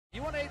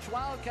UNH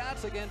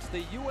Wildcats against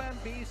the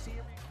UMBC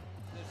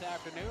this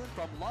afternoon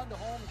from Lund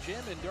Home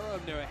Gym in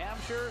Durham, New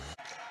Hampshire.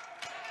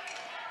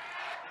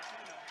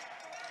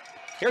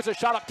 Here's a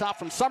shot up top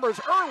from Summers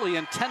early,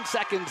 and 10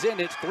 seconds in,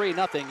 it's 3-0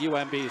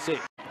 UMBC.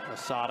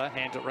 Asada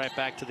hands it right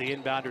back to the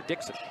inbounder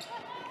Dixon.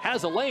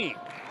 Has a lane,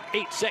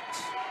 8-6.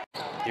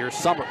 Here's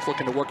Summers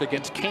looking to work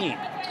against Kane.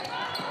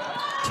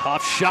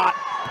 Tough shot.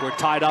 We're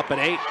tied up at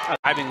 8.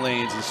 Driving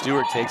lanes, and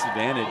Stewart takes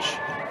advantage.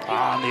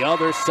 On the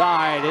other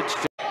side, it's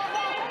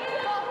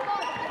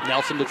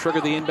Nelson to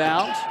trigger the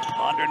inbound.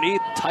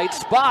 Underneath, tight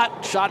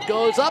spot. Shot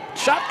goes up,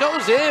 shot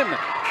goes in.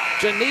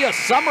 Jania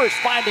Summers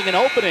finding an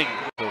opening.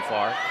 So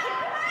far.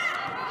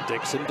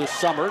 Dixon to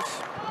Summers.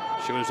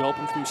 She was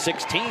open from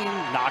 16,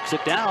 knocks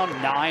it down.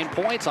 9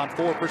 points on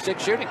 4 for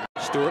 6 shooting.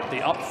 Stewart,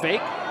 the up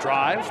fake,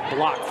 drives,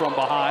 blocked from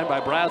behind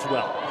by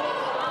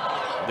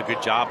Braswell. The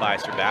good job by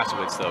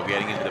Serbasowitz, though,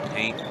 getting into the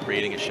paint,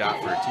 creating a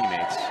shot for her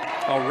teammates.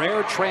 A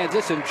rare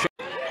transition.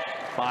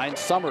 Finds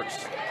Summers.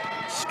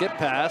 Skip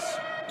pass,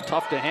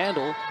 tough to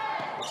handle.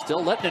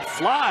 Still letting it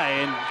fly,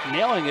 and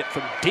nailing it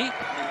from deep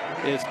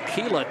is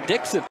Keila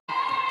Dixon.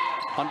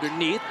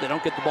 Underneath, they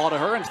don't get the ball to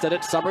her. Instead,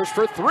 it's Summers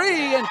for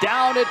 3, and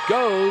down it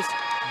goes.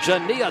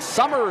 Jania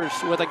Summers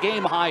with a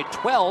game-high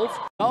 12.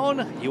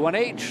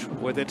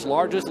 UNH with its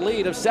largest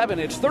lead of 7.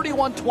 It's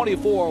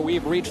 31-24.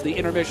 We've reached the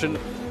intermission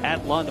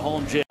at Lund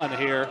Home Gym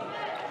here.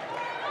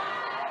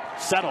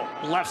 Settle,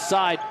 left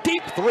side,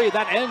 deep 3.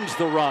 That ends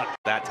the run.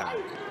 That time.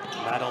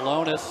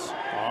 Madalonis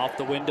off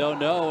the window,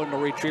 no, and the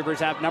Retrievers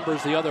have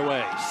numbers the other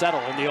way. Settle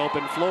in the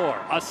open floor.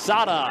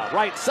 Asada,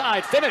 right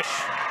side, finish.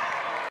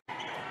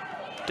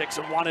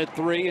 Dixon wanted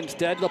 3.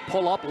 Instead, the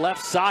pull-up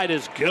left side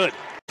is good.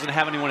 Doesn't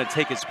have anyone to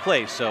take his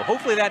place, so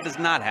hopefully that does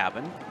not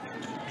happen.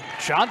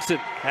 Johnson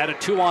had a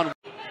 2-on.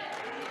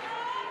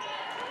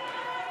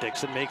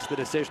 Dixon makes the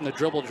decision to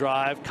dribble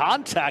drive.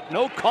 Contact,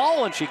 no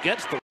call, and she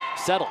gets the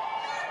settle.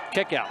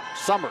 Kick out.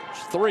 Summers,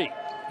 3.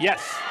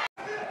 Yes.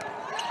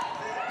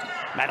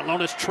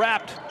 Madalonis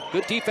trapped.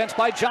 Good defense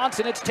by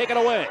Johnson. It's taken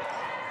away.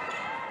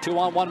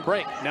 2-on-1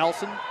 break.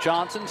 Nelson,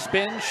 Johnson,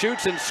 spins,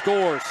 shoots, and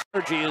scores.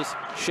 Energy is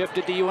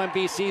shifted to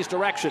UMBC's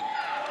direction.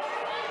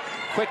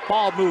 Quick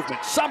ball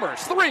movement.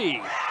 Summers,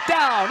 3.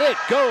 Down it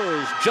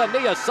goes.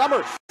 Jania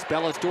Summers.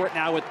 Bella Stewart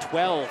now with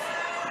 12.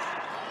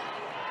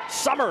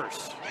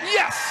 Summers.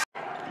 Yes.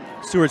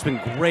 Stewart's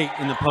been great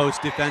in the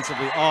post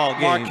defensively all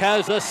game.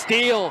 Marquez a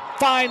steal.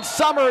 Finds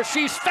Summers.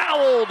 She's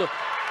fouled.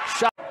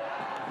 Shot.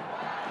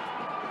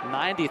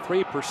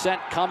 93%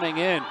 coming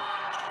in.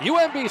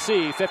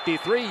 UMBC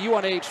 53,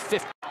 UNH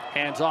 50.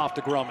 Hands off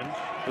to Grumman,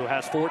 who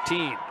has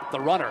 14. The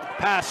runner.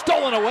 Pass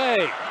stolen away.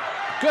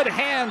 Good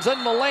hands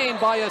in the lane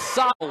by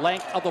Asada.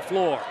 Length of the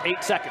floor,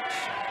 8 seconds.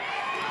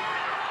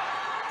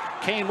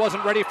 Kane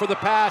wasn't ready for the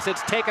pass.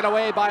 It's taken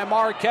away by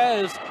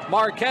Marquez.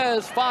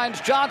 Marquez finds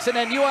Johnson,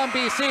 and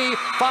UMBC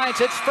finds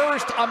its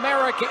first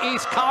America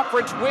East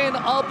Conference win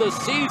of the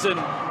season.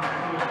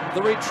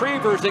 The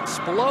Retrievers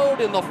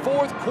explode in the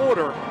 4th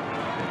quarter,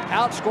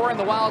 outscoring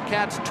the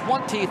Wildcats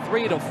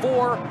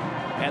 23-4,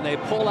 and they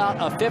pull out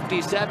a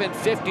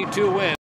 57-52 win.